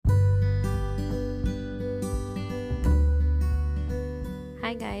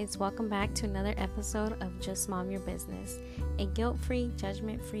Hi guys, welcome back to another episode of Just Mom Your Business, a guilt-free,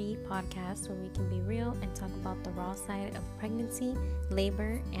 judgment-free podcast where we can be real and talk about the raw side of pregnancy,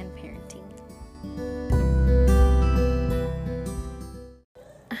 labor, and parenting.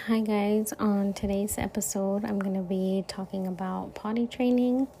 Hi guys, on today's episode I'm going to be talking about potty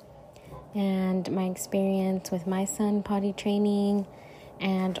training and my experience with my son potty training,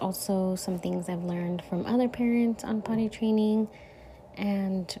 and also some things I've learned from other parents on potty training,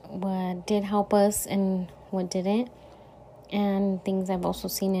 and what did help us and what didn't, and things I've also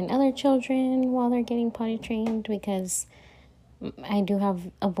seen in other children while they're getting potty trained, because I do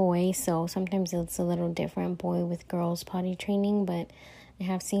have a boy, so sometimes it's a little different, boy with girls potty training, but I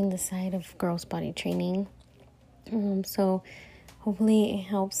have seen the side of girls potty training. So hopefully it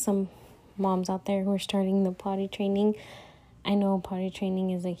helps some moms out there who are starting the potty training. I know potty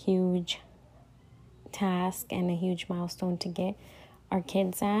training is a huge task and a huge milestone to get our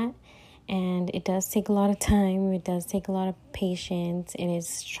kids at, and it does take a lot of time. It does take a lot of patience. It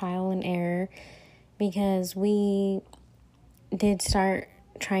is trial and error, because we did start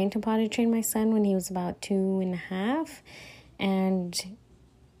trying to potty train my son when he was about 2.5, and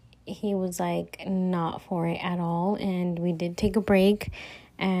he was like not for it at all, and we did take a break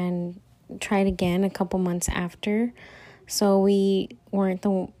and tried again a couple months after. So we weren't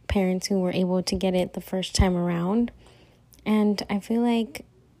the parents who were able to get it the first time around. And I feel like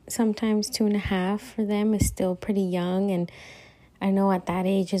sometimes 2.5 for them is still pretty young. And I know at that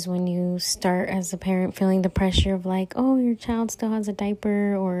age is when you start as a parent feeling the pressure of like, oh, your child still has a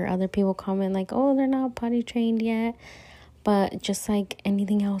diaper, or other people comment like, oh, they're not potty trained yet. But just like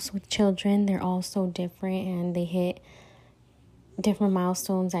anything else with children, they're all so different, and they hit different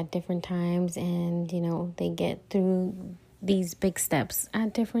milestones at different times, and they get through these big steps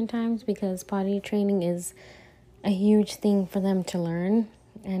at different times, because potty training is a huge thing for them to learn,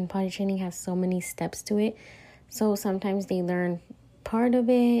 and potty training has so many steps to it. So sometimes they learn part of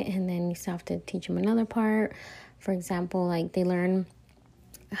it, and then you still have to teach them another part. For example, like they learn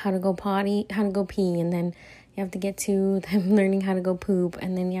how to go pee, and then you have to get to them learning how to go poop,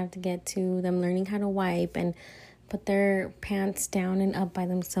 and then you have to get to them learning how to wipe and put their pants down and up by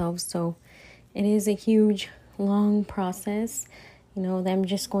themselves. So it is a huge, long process. Them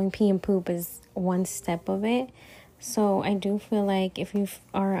just going pee and poop is one step of it. So I do feel like if you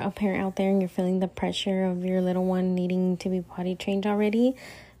are a parent out there and you're feeling the pressure of your little one needing to be potty trained already,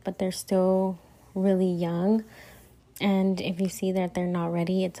 but they're still really young, and if you see that they're not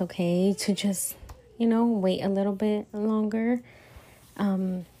ready, it's okay to just, wait a little bit longer.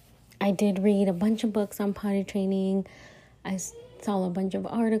 I did read a bunch of books on potty training. I saw a bunch of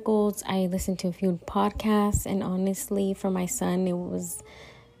articles. I listened to a few podcasts, and honestly, for my son,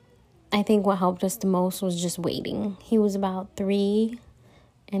 I think what helped us the most was just waiting. He was about 3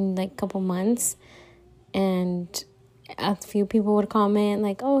 in like a couple months, and a few people would comment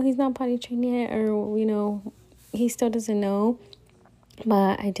like, oh, he's not potty trained yet, or, he still doesn't know.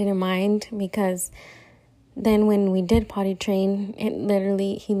 But I didn't mind, because then when we did potty train,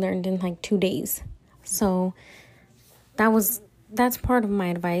 he learned in like 2 days. So that's part of my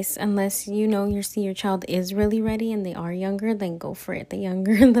advice. Unless you see your child is really ready and they are younger, then go for it. The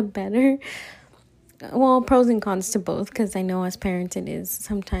younger, the better. Well, pros and cons to both, because I know as parents it is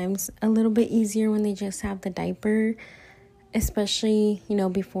sometimes a little bit easier when they just have the diaper, especially,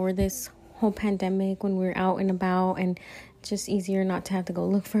 before this whole pandemic, when we're out and about, and just easier not to have to go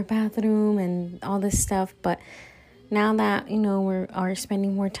look for a bathroom and all this stuff. But now that, we are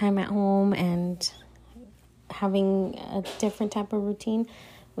spending more time at home and having a different type of routine,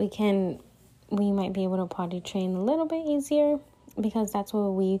 we might be able to potty train a little bit easier, because that's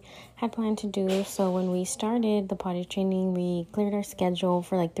what we had planned to do. So when we started the potty training, we cleared our schedule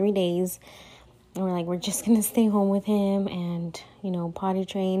for like 3 days, and we're like, we're just gonna stay home with him and potty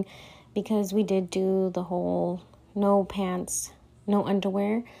train, because we did do the whole no pants, no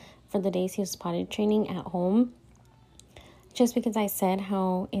underwear for the days he was potty training at home. Just because I said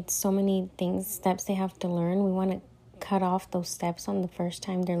how it's so many steps they have to learn, we want to cut off those steps on the first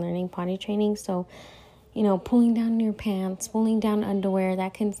time they're learning potty training. So, pulling down your pants, pulling down underwear,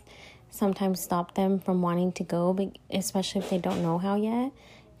 that can sometimes stop them from wanting to go, especially if they don't know how yet.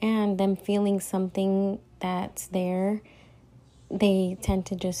 And them feeling something that's there, they tend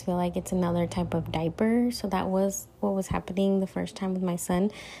to just feel like it's another type of diaper. So that was what was happening the first time with my son.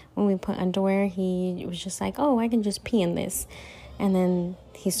 When we put underwear, he was just like, oh, I can just pee in this. And then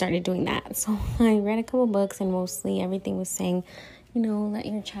he started doing that. So I read a couple books, and mostly everything was saying, let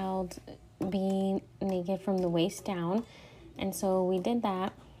your child be naked from the waist down. And so we did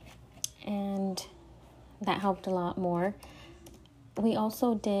that, and that helped a lot more. we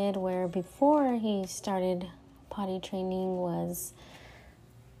also did where before he started potty training was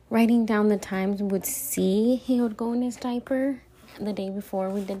writing down the times we would see he would go in his diaper. The day before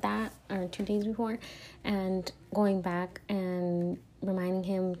we did that, or 2 days before, and going back and reminding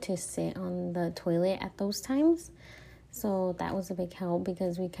him to sit on the toilet at those times. So that was a big help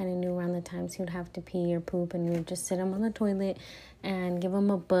because we kind of knew around the times he would have to pee or poop, and we would just sit him on the toilet and give him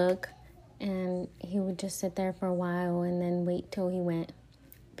a book, and he would just sit there for a while and then wait till he went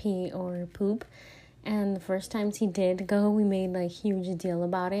pee or poop. And the first times he did go, we made like huge deal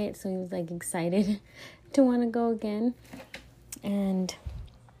about it, so he was like excited to want to go again. And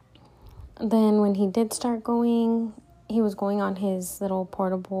then when he did start going, he was going on his little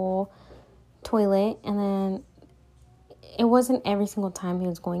portable toilet, and then it wasn't every single time he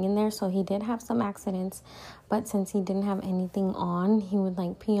was going in there, so he did have some accidents. But since he didn't have anything on, he would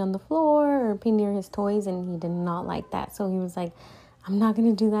like pee on the floor or pee near his toys, and he did not like that. So he was like, I'm not going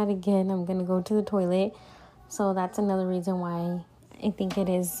to do that again. I'm going to go to the toilet. So that's another reason why I think it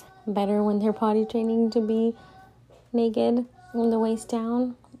is better when they're potty training to be naked from the waist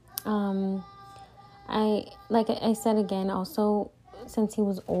down. I said again, also, since he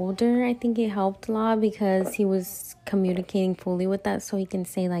was older, I think it helped a lot because he was communicating fully with that, so he can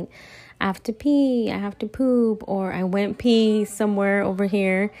say like, I have to pee, I have to poop, or I went pee somewhere over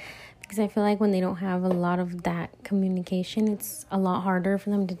here. Because I feel like when they don't have a lot of that communication, it's a lot harder for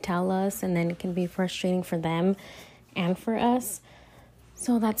them to tell us, and then it can be frustrating for them and for us.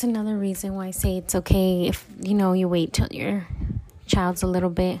 So that's another reason why I say it's okay if, you wait till your child's a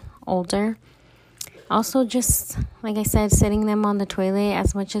little bit older. Also, just, like I said, sitting them on the toilet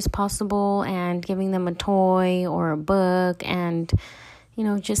as much as possible and giving them a toy or a book and,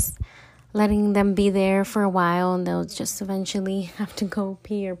 just letting them be there for a while, and they'll just eventually have to go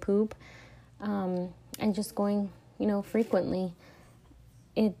pee or poop. And just going, frequently,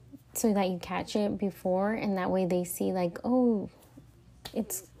 so that you catch it before, and that way they see like, oh,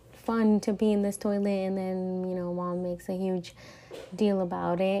 it's fun to be in this toilet, and then, mom makes a huge deal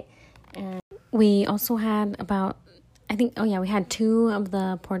about it. And we also had we had 2 of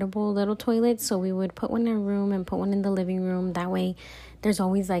the portable little toilets, so we would put one in a room and put one in the living room. That way there's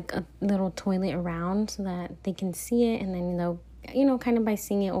always like a little toilet around so that they can see it, and then they'll, kind of by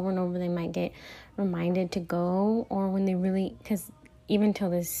seeing it over and over, they might get reminded to go, or when they really, because even till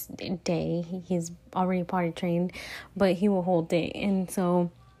this day, he's already potty trained, but he will hold it. And so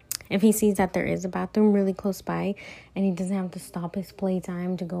if he sees that there is a bathroom really close by and he doesn't have to stop his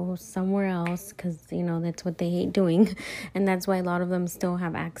playtime to go somewhere else, because, that's what they hate doing. And that's why a lot of them still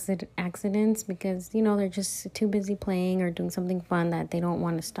have accidents, because, they're just too busy playing or doing something fun that they don't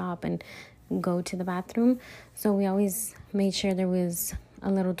want to stop and go to the bathroom. So we always made sure there was a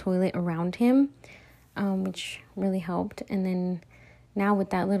little toilet around him, which really helped. And then now with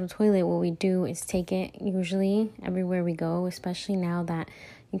that little toilet, what we do is take it usually everywhere we go, especially now that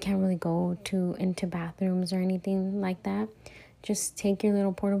you can't really go into bathrooms or anything like that. Just take your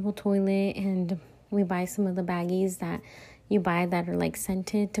little portable toilet, and we buy some of the baggies that you buy that are like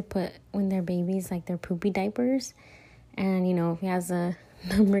scented to put when they're babies, like their poopy diapers. And, if he has a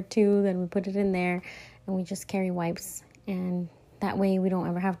number 2, then we put it in there, and we just carry wipes. And that way we don't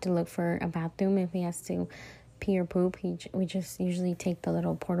ever have to look for a bathroom if he has to pee or poop. We just usually take the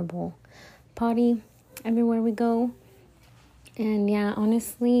little portable potty everywhere we go. And yeah,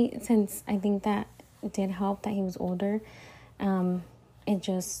 honestly, since I think that did help that he was older, it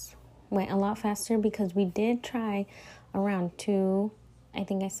just went a lot faster, because we did try around 2, I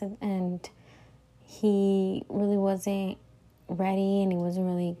think I said, and he really wasn't ready, and he wasn't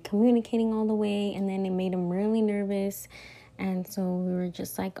really communicating all the way, and then it made him really nervous. And so we were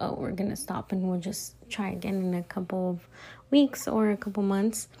just like, oh, we're gonna stop, and we'll just try again in a couple of weeks or a couple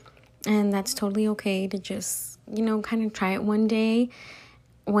months. And that's totally okay to just, kind of try it one day,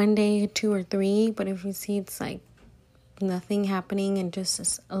 2 or 3. But if you see it's like nothing happening and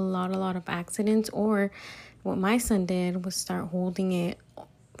just a lot of accidents, or what my son did was start holding it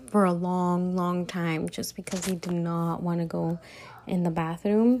for a long time just because he did not want to go in the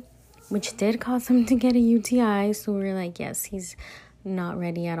bathroom, which did cause him to get a UTI. So we were like, yes, he's not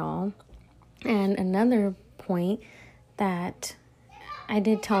ready at all. And another point that I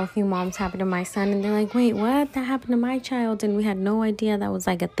did tell a few moms happened to my son, and they're like, wait, what? That happened to my child, and we had no idea that was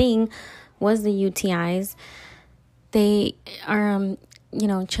like a thing, was the UTIs. They are,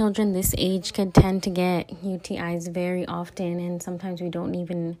 children this age can tend to get UTIs very often, and sometimes we don't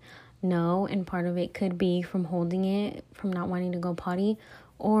even know, and part of it could be from holding it, from not wanting to go potty,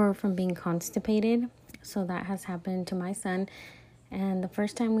 or from being constipated. So that has happened to my son. And the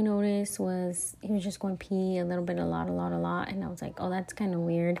first time we noticed was he was just going pee a little bit, a lot. And I was like, oh, that's kind of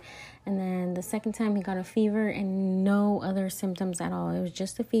weird. And then the second time he got a fever and no other symptoms at all. It was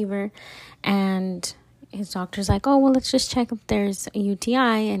just a fever. And his doctor's like, oh, well, let's just check if there's a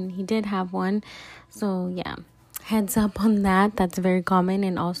UTI. And he did have one. So, yeah, heads up on that. That's very common,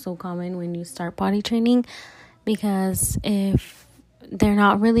 and also common when you start potty training. Because if they're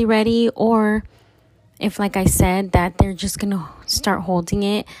not really ready, or if, like I said, that they're just going to start holding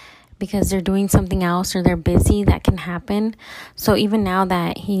it because they're doing something else or they're busy, that can happen. So even now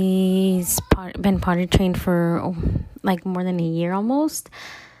that he's been potty trained for like more than a year almost,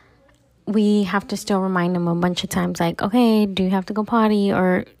 we have to still remind him a bunch of times, like, okay, do you have to go potty?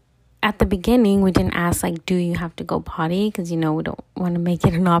 Or at the beginning, we didn't ask, like, do you have to go potty? Because, we don't want to make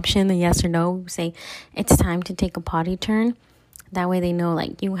it an option, a yes or no. We say, it's time to take a potty turn. That way they know,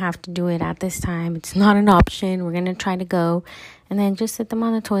 like, you have to do it at this time. It's not an option. We're going to try to go. And then just sit them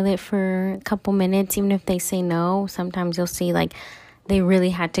on the toilet for a couple minutes. Even if they say no, sometimes you'll see, like, they really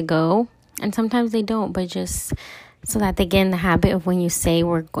had to go. And sometimes they don't, but just so that they get in the habit of when you say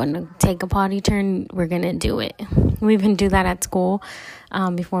we're going to take a potty turn, we're going to do it. We even do that at school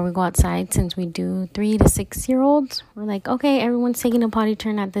before we go outside, since we do 3 to 6 year olds. We're like, okay, everyone's taking a potty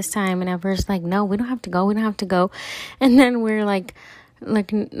turn at this time. And at first, like, no, we don't have to go. And then we're like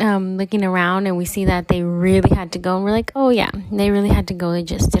looking around and we see that they really had to go. And we're like, oh, yeah, they really had to go. They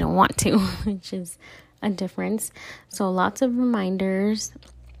just didn't want to, which is a difference. So lots of reminders.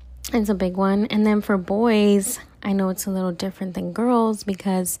 It's a big one. And then for boys, I know it's a little different than girls,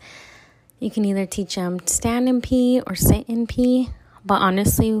 because you can either teach them to stand and pee or sit and pee. But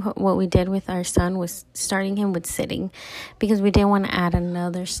honestly, what we did with our son was starting him with sitting, because we didn't want to add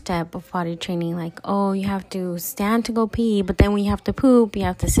another step of potty training. Like, oh, you have to stand to go pee, but then when you have to poop, you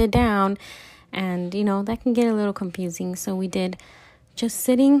have to sit down. And, that can get a little confusing. So we did just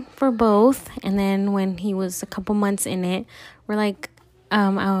sitting for both. And then when he was a couple months in it, we're like, I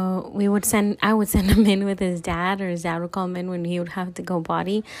would send him in with his dad, or his dad would call him in when he would have to go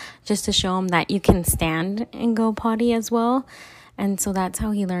potty, just to show him that you can stand and go potty as well. And so that's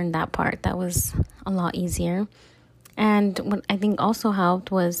how he learned that part. That was a lot easier. And what I think also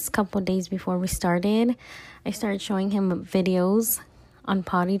helped was a couple of days before we started, I started showing him videos on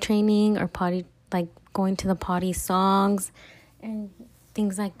potty training, or potty, like going to the potty songs and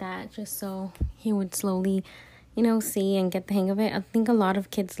things like that, just so he would slowly see and get the hang of it. I think a lot of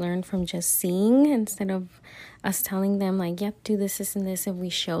kids learn from just seeing, instead of us telling them, like, yep, do this, and this. If we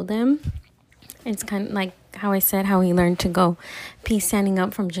show them, it's kind of like how I said, how he learned to go pee standing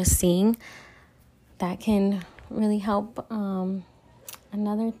up from just seeing. That can really help.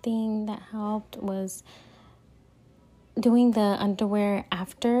 Another thing that helped was doing the underwear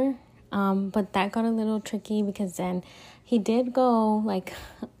after. But that got a little tricky, because then he did go like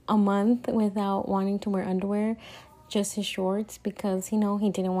a month without wanting to wear underwear, just his shorts, because he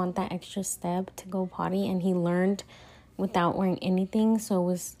didn't want that extra step to go potty, and he learned without wearing anything. So it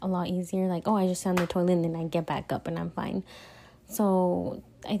was a lot easier. Like, oh, I just sit on the toilet and then I get back up and I'm fine. So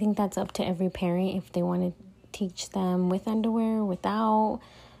I think that's up to every parent if they want to teach them with underwear or without.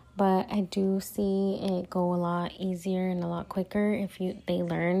 But I do see it go a lot easier and a lot quicker if they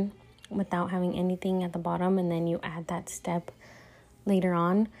learn without having anything at the bottom, and then you add that step later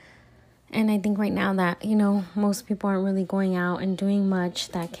on. And I think right now that, most people aren't really going out and doing much,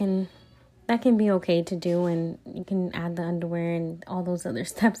 that can be okay to do, and you can add the underwear and all those other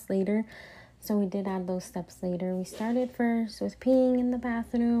steps later. So we did add those steps later. We started first with peeing in the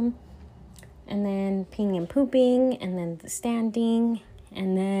bathroom, and then peeing and pooping, and then the standing.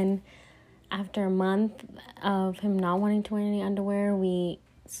 And then after a month of him not wanting to wear any underwear, we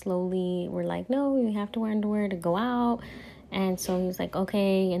slowly were like, no, you have to wear underwear to go out. And so he was like,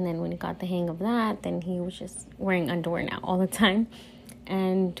 okay. And then when he got the hang of that, then he was just wearing underwear now all the time.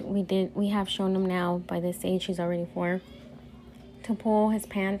 And we have shown him now, by this age, he's already 4, to pull his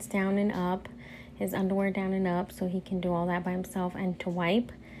pants down and up, his underwear down and up, so he can do all that by himself, and to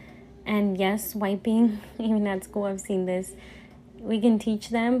wipe. And yes, wiping, even at school, I've seen this. We can teach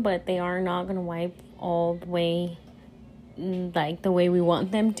them, but they are not going to wipe all the way, like the way we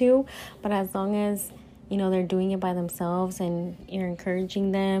want them to. But as long as, they're doing it by themselves, and you're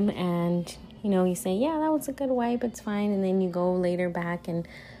encouraging them, and, you say, yeah, that was a good wipe, it's fine. And then you go later back and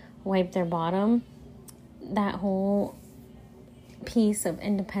wipe their bottom. That whole piece of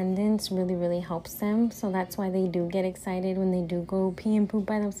independence really, really helps them. So that's why they do get excited when they do go pee and poop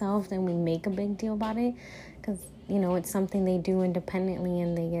by themselves. Then we make a big deal about it, because, it's something they do independently,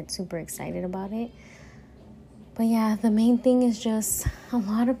 and they get super excited about it. But yeah, the main thing is just a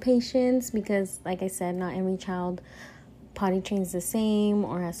lot of patience, because like I said, not every child potty trains the same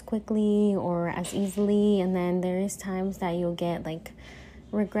or as quickly or as easily, and then there is times that you'll get like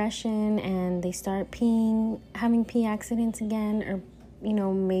regression and they start having pee accidents again, or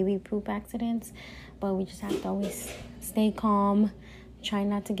maybe poop accidents. But we just have to always stay calm, try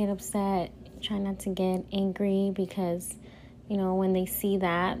not to get upset, try not to get angry, because when they see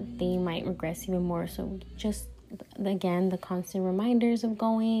that, they might regress even more. So just, again, the constant reminders of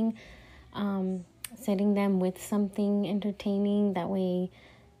going, setting them with something entertaining. That way,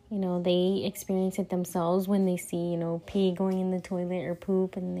 they experience it themselves when they see, pee going in the toilet or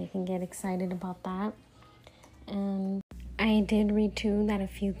poop, and they can get excited about that. And I did read too that a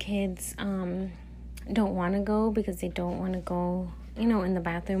few kids don't want to go because they don't want to go, in the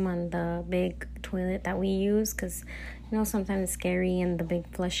bathroom on the big toilet that we use, because, sometimes it's scary and the big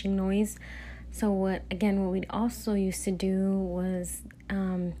flushing noise. So what we'd also used to do was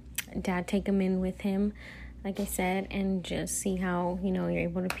Dad take them in with him, like I said, and just see how, you're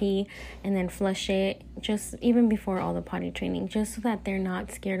able to pee, and then flush it just even before all the potty training, just so that they're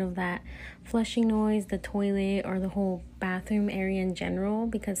not scared of that flushing noise, the toilet, or the whole bathroom area in general,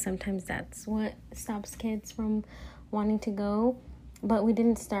 because sometimes that's what stops kids from wanting to go. But we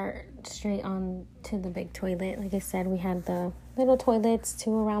didn't start straight on to the big toilet. Like I said, we had the little toilets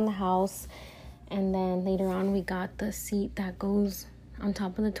too around the house, and then later on we got the seat that goes on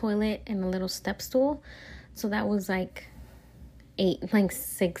top of the toilet and a little step stool. So that was like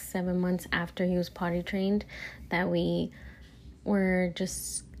 6-7 months after he was potty trained, that we were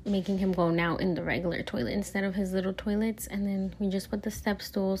just making him go now in the regular toilet instead of his little toilets. And then we just put the step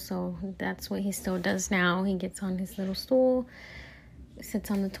stool, so that's what he still does now. He gets on his little stool,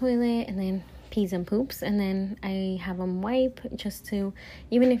 sits on the toilet, and then pees and poops. And then I have him wipe, just to,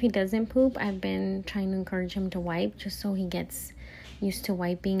 even if he doesn't poop, I've been trying to encourage him to wipe, just so he gets used to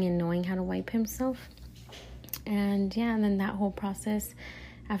wiping and knowing how to wipe himself. And and then that whole process,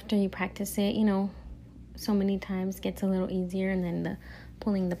 after you practice it, so many times, gets a little easier. And then the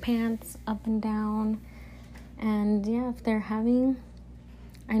pulling the pants up and down. And if they're having,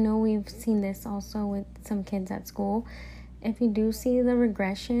 I know we've seen this also with some kids at school, if you do see the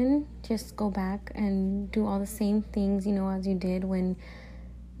regression, just go back and do all the same things, as you did when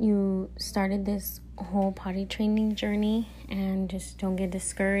you started this whole potty training journey. And just don't get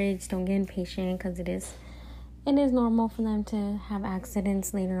discouraged, don't get impatient, because it is normal for them to have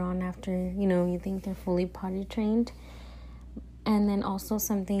accidents later on after, you think they're fully potty trained. And then also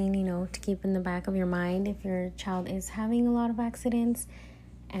something, to keep in the back of your mind, if your child is having a lot of accidents.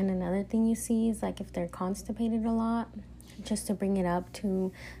 And another thing you see is like if they're constipated a lot, just to bring it up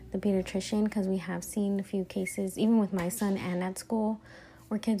to the pediatrician, because we have seen a few cases, even with my son and at school,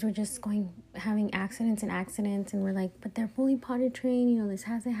 where kids were just having accidents, and we're like, but they're fully potty trained, this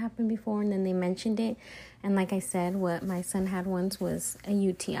hasn't happened before. And then they mentioned it, and like I said, what my son had once was a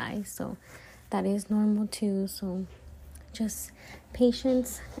UTI, so that is normal too. So just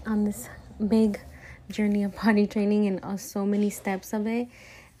patience on this big journey of potty training, and so many steps of it.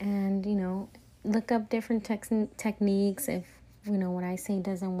 And look up different techniques if what I say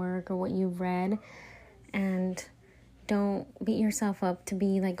doesn't work, or what you've read. And don't beat yourself up to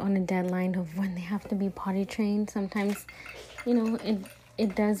be like on a deadline of when they have to be potty trained. Sometimes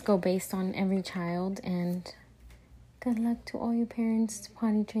it does go based on every child. And good luck to all you parents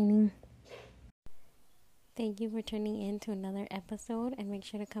potty training. Thank you for tuning in to another episode, and make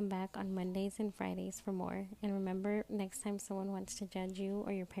sure to come back on Mondays and Fridays for more. And remember, next time someone wants to judge you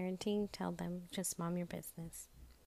or your parenting, tell them, just mom your business.